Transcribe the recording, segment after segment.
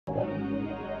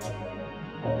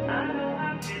Hey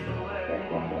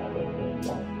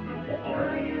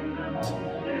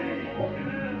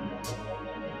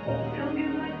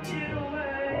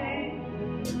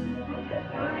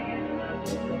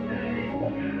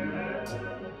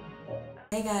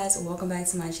guys, welcome back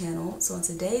to my channel. So in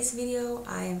today's video,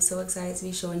 I am so excited to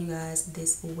be showing you guys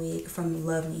this wig from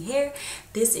LuvMe Hair.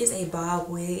 This is a bob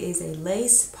wig. It is a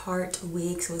lace part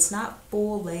wig, so it's not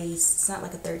full lace. It's not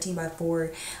like a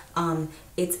 13x4.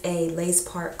 It's a lace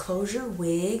part closure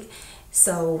wig.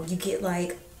 So you get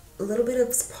like a little bit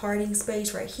of parting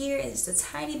space right here. It's a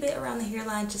tiny bit around the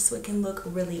hairline just so it can look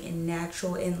really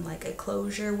natural in like a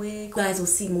closure wig. You guys will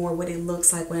see more what it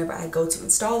looks like whenever I go to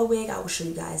install the wig. I will show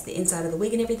you guys the inside of the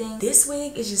wig and everything. This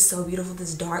wig is just so beautiful.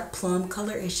 This dark plum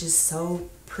color is just so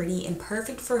pretty and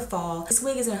perfect for fall. This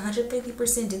wig is in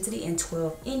 150% density and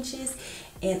 12 inches.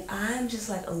 And I'm just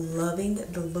like loving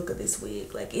the look of this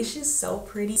wig. Like, it's just so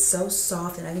pretty, so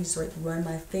soft, and I can just like run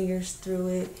my fingers through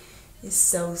it. It's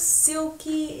so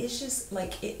silky. It's just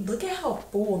like, look at how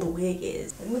full the wig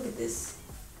is. And look at this.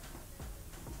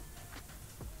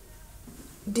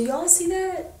 Do y'all see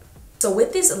that? So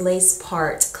with this lace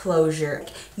part closure,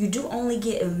 you do only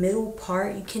get a middle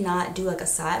part. You cannot do like a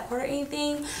side part or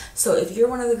anything. So if you're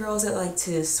one of the girls that like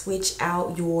to switch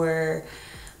out your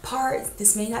part,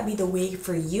 this may not be the wig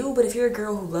for you. But if you're a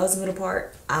girl who loves a middle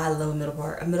part, I love a middle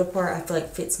part. A middle part I feel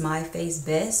like fits my face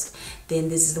best, then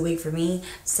this is the wig for me.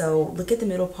 So look at the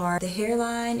middle part. The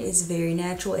hairline is very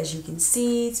natural, as you can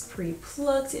see. It's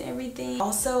pre-plucked and everything.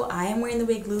 Also, I am wearing the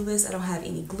wig glueless. I don't have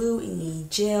any glue, any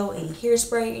gel, any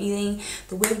hairspray or anything.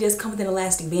 The wig does come with an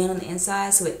elastic band on the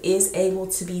inside, so it is able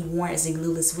to be worn as a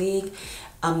glueless wig.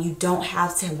 You don't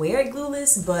have to wear it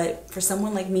glueless, but for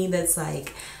someone like me that's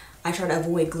like, I try to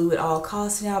avoid glue at all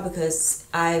costs now because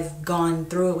I've gone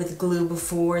through it with glue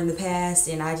before in the past,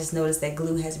 and I just noticed that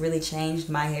glue has really changed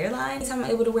my hairline. Anytime I'm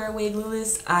able to wear a wig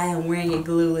glueless, I am wearing it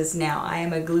glueless now. I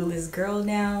am a glueless girl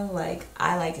now. Like,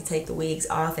 I like to take the wigs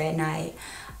off at night.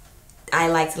 I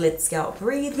like to let the scalp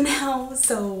breathe now,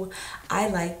 so I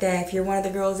like that. If you're one of the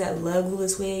girls that love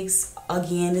glueless wigs,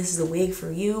 again, this is a wig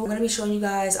for you. I'm gonna be showing you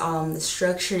guys the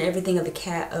structure and everything of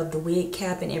the wig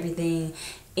cap and everything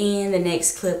in the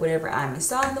next clip whenever I'm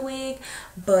installing the wig.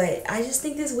 But I just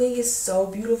think this wig is so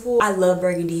beautiful. I love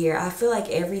burgundy hair. I feel like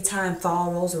every time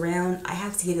fall rolls around, I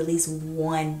have to get at least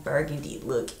one burgundy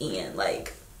look in.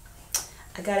 Like,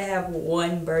 I gotta have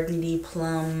one burgundy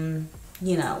plum,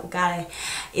 you know,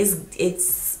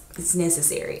 it's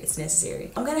necessary. It's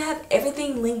necessary. I'm gonna have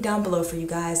everything linked down below for you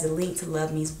guys. The link to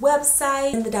LuvMe's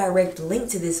website and the direct link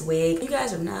to this wig. If you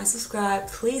guys are not subscribed,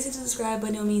 please hit the subscribe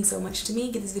button. It means so much to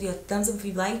me. Give this video a thumbs up if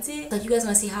you liked it. So if you guys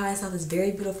want to see how I saw this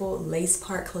very beautiful lace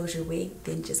part closure wig,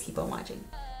 then just keep on watching.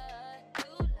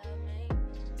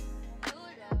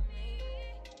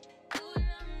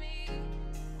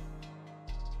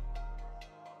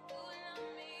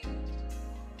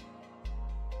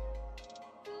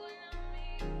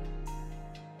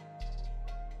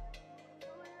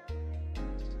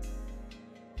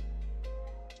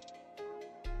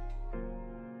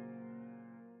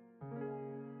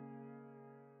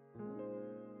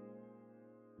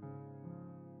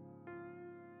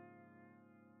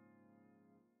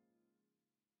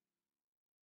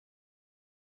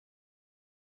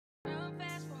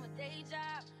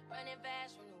 Running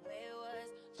fast from the way it was,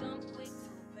 jump quick to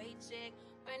a paycheck,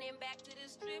 running back to the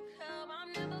strip club.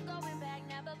 I'm never going back,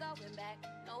 never going back.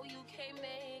 No, you can't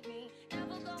make me.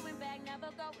 Never going back, never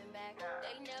going back.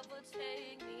 They never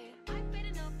take me. I've had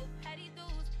enough of petty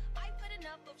dudes. I've had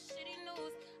enough of shitty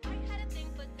news. I had a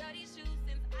thing for dirty shoes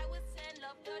since I was 10.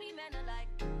 Love dirty men alike.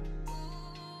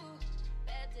 Ooh,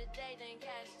 bad today than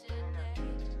cash today.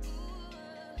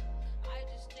 Ooh, I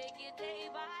just take it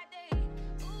day by day.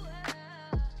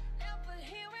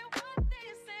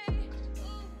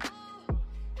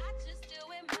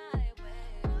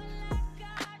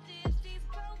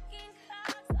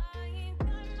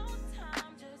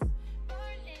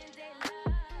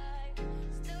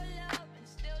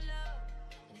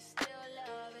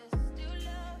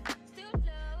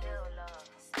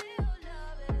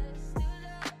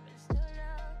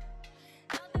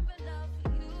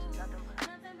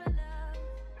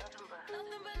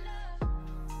 Nothing but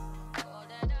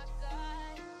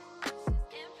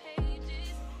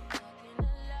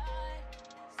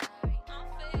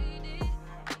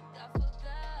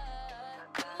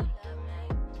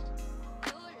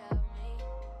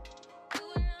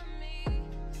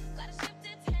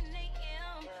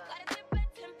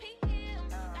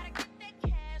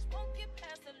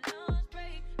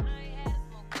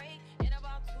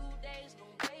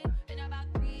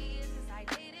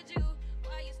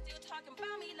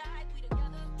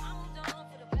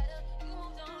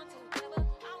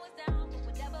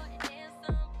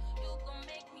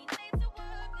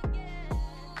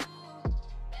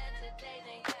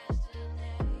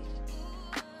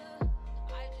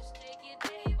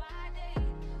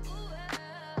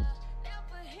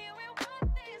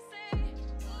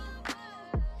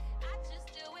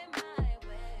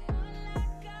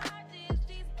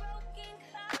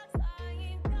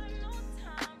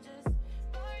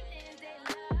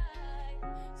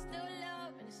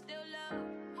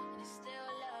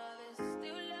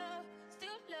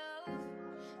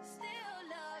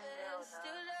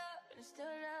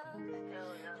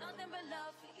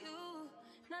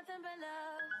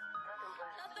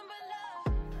nothing but love.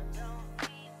 I don't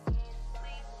eat, can't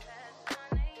sleep past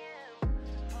 1 a.m.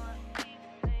 Heartbeat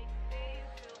make me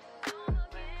feel strong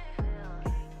again.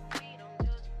 We don't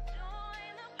just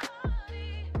join the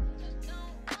party.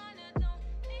 I don't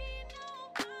need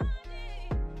nobody.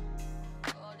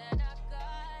 All that I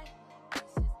got,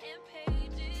 pieces and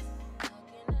pages,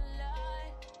 talking a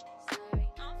lot. Sorry,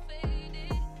 I'm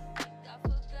faded. Think I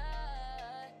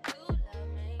forgot. You love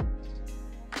me.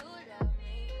 You love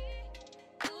me.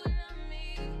 You love me.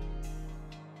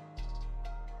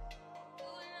 You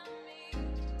love me.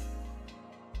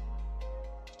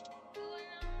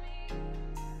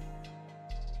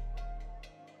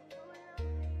 You love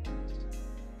me.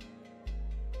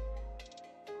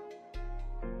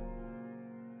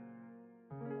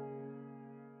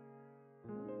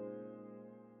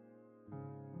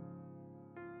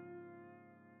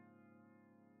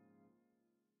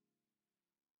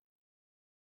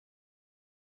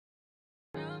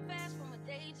 Run fast from a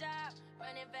day job,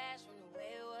 running fast from the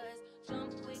way it was.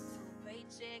 Jump quick to a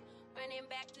paycheck, running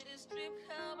back to the strip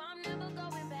club. I'm never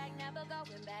going back, never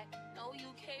going back. No,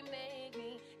 you can't make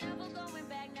me. Never going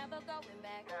back, never going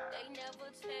back. They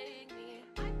never take me.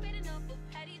 I've been enough of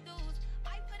petty dudes.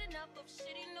 I've had enough of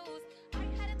shitty news. I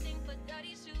had a thing for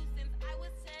dirty shoes since I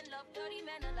was 10. Love dirty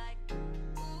men alike.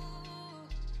 Ooh,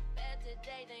 better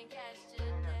today than cash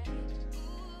today.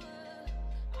 Ooh,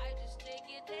 I just take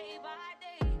it day by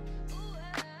day. Ooh,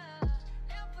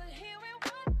 never hearing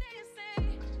what they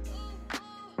say. Ooh,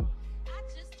 I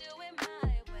just do it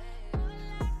my way. All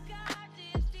I got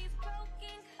is these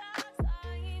broken clocks.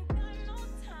 I ain't got no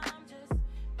time, just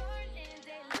burning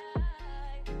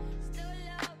daylight. Still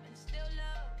love and still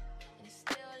love and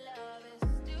still love is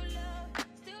still love,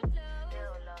 still love,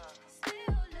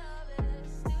 still love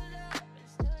is still love and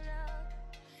still love.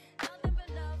 Nothing but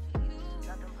love for you.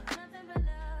 Nothing but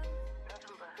love.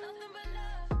 Nothing but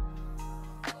love.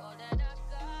 All that I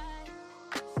got,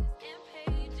 pieces and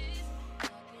pages,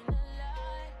 talking a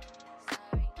lot.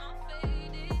 Sorry, I'm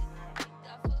faded. Think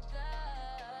I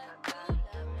forgot. You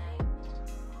love me.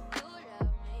 You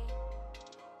love me.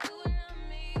 You love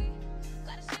me.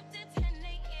 Gotta shift at 10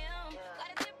 a.m.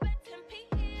 Gotta dip at 10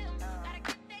 p.m. Gotta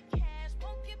get that cash.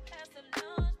 Won't get past the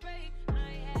lunch break. I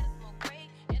ain't had a smoke break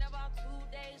in about 2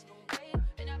 days. Gon' wait.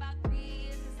 Been about 3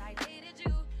 years since I dated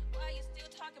you. Why you still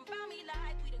talking about me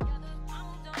like we together? I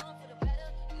moved on for the better.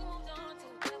 You moved on to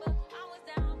whatever. I was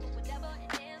down for whatever and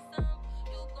then some.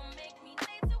 You gon' make me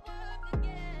late to work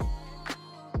again.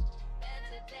 Ooh, better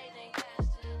today than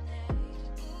yesterday.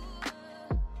 Ooh,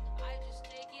 I just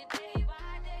take it day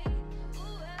by day.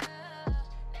 Ooh,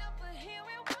 never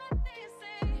hearing what they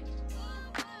say.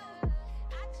 Ooh,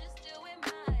 I just do it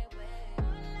my way.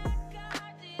 All I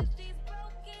got is these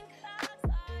broken clocks.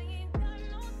 I ain't got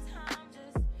no time,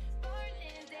 just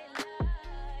burning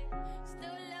daylight.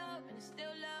 Still love and it's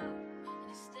still love and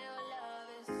it's still love.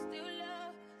 It's still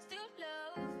love, still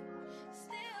love,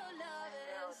 still love.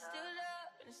 It's still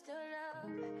love and it's still love.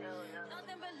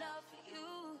 Nothing but love for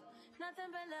you.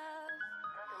 Nothing but love.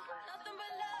 Nothing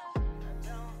but love. I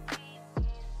don't eat,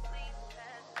 can't sleep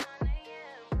past 1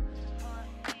 a.m.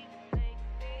 Heartbeat make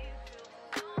me feel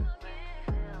strong again.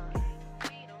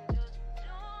 We don't just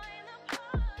join the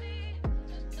party.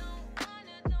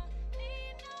 I don't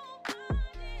need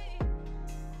nobody.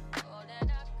 All that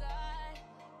I got,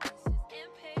 pieces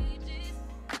and pages,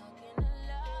 talking a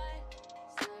lot.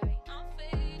 Sorry, I'm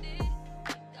faded.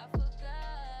 Think I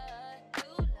forgot.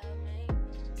 You love me.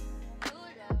 You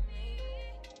love me.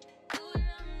 You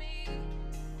love me.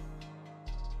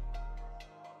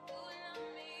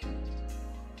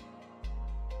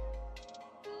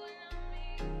 You love me.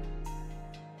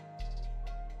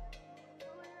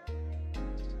 You love me.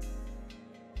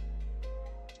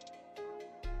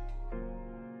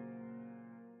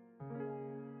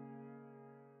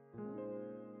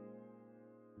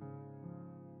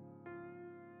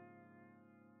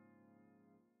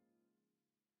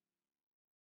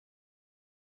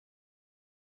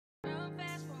 Run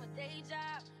fast from a day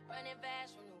job, running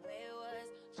fast from the way it was.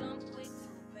 Jump quick to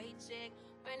a paycheck,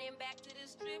 running back to the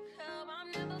strip club.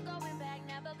 I'm never going back,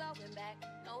 never going back.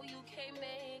 No, you can't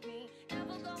make me.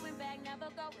 Never going back, never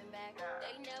going back.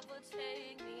 They never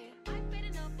take me. I've been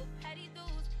enough of petty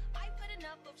dudes. I've had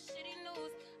enough of shitty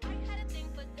news. I had a thing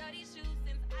for dirty shoes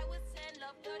since I was 10.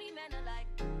 Love dirty men alike.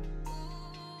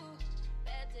 Ooh,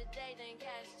 better today than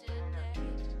cash today.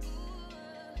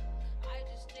 Ooh, I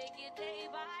just take it day